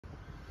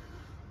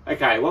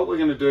Okay, what we're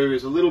going to do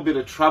is a little bit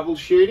of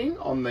troubleshooting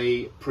on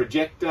the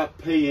Projecta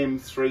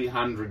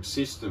PM300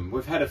 system.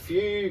 We've had a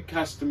few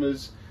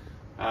customers,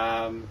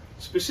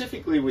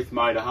 specifically with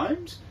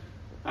motorhomes,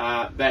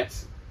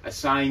 that are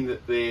saying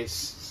that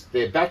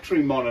their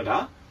battery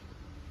monitor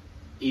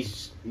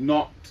is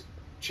not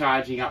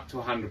charging up to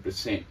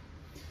 100%.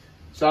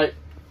 So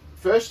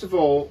first of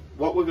all,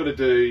 what we're going to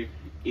do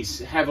is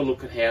have a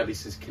look at how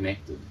this is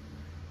connected.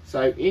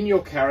 So in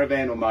your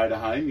caravan or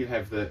motorhome, you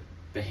have the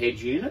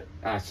head unit,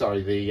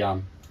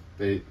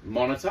 the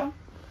monitor.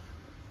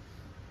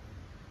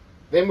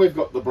 Then we've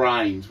got the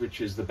brains, which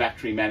is the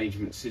battery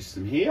management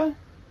system here.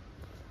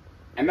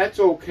 And that's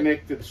all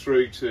connected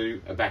through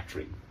to a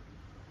battery.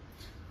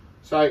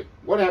 So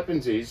what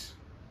happens is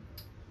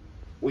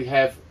we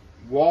have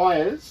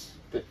wires,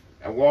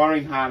 a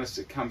wiring harness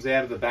that comes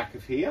out of the back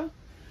of here,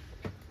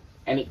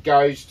 and it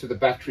goes to the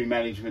battery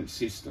management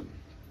system.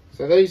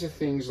 So these are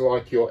things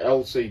like your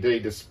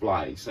LCD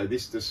display. So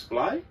this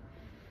display,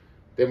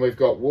 then we've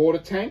got water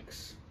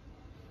tanks,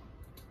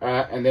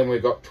 and then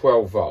we've got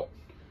 12 volt.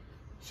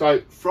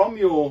 So from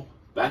your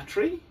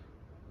battery,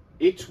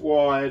 it's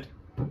wired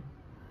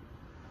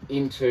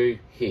into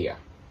here.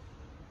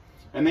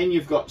 And then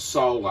you've got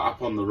solar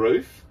up on the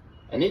roof,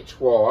 and it's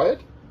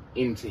wired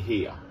into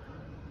here.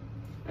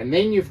 And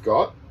then you've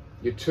got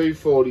your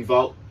 240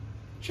 volt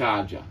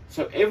charger.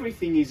 So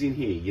everything is in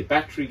here. Your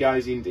battery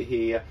goes into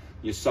here,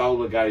 your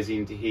solar goes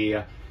into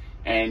here,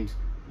 and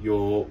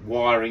your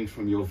wiring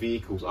from your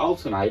vehicle's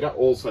alternator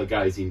also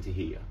goes into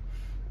here.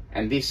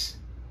 And this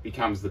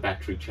becomes the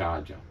battery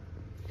charger.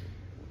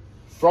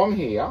 From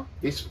here,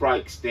 this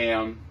breaks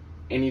down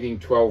anything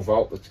 12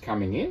 volt that's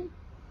coming in,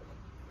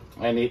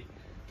 and it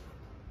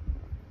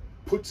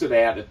puts it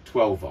out at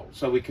 12 volts.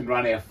 So we can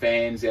run our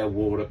fans, our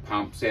water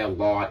pumps, our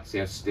lights,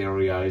 our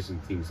stereos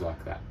and things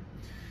like that.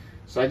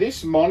 So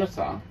this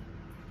monitor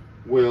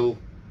will,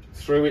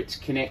 through its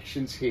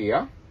connections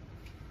here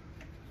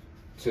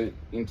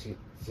into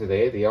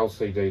there, the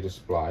LCD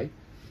display,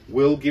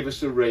 will give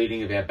us a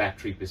reading of our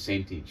battery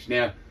percentage.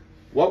 Now,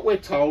 what we're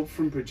told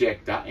from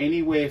Projecta,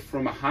 anywhere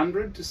from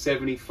 100 to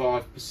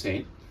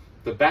 75%,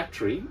 the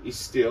battery is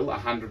still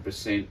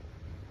 100%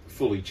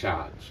 fully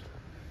charged.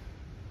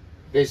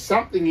 There's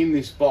something in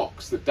this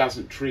box that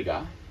doesn't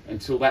trigger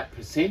until that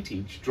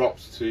percentage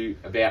drops to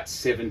about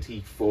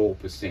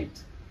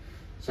 74%.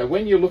 So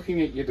when you're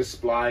looking at your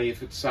display,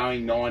 if it's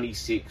showing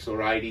 96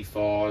 or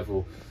 85,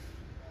 or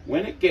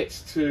when it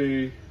gets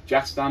to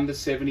just under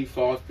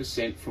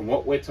 75% from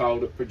what we're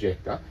told at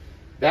Projecta,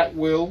 that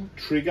will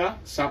trigger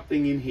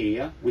something in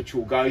here which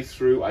will go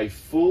through a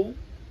full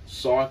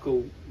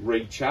cycle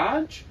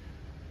recharge,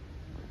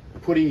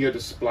 putting your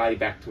display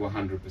back to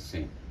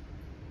 100%.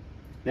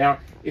 Now,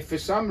 if for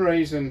some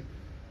reason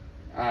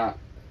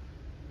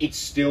it's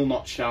still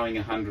not showing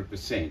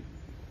 100%,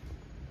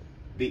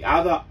 the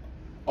other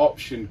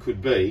option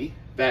could be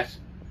that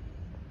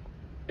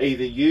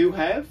either you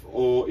have,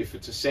 or if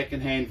it's a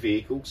second-hand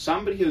vehicle,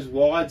 somebody has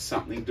wired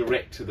something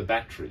direct to the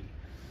battery.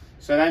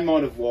 So they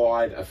might have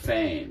wired a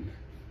fan,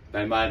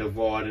 they might have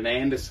wired an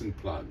Anderson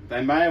plug,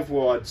 they may have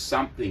wired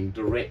something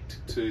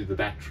direct to the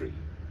battery.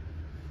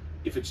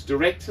 If it's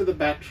direct to the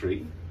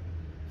battery,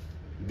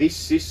 this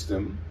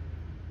system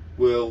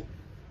will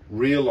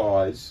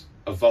realise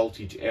a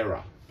voltage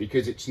error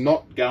because it's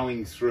not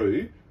going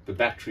through the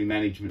battery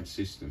management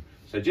system.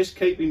 So just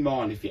keep in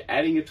mind, if you're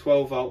adding a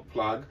 12 volt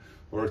plug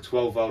or a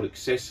 12 volt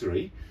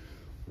accessory,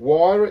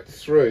 wire it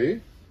through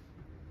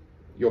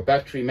your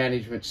battery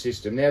management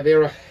system. Now,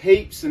 there are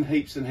heaps and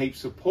heaps and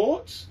heaps of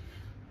ports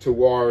to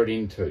wire it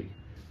into,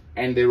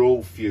 and they're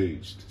all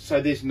fused.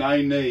 So there's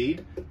no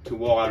need to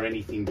wire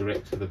anything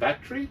direct to the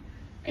battery,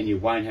 and you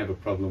won't have a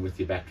problem with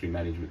your battery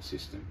management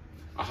system.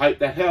 I hope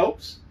that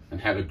helps,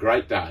 and have a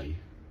great day.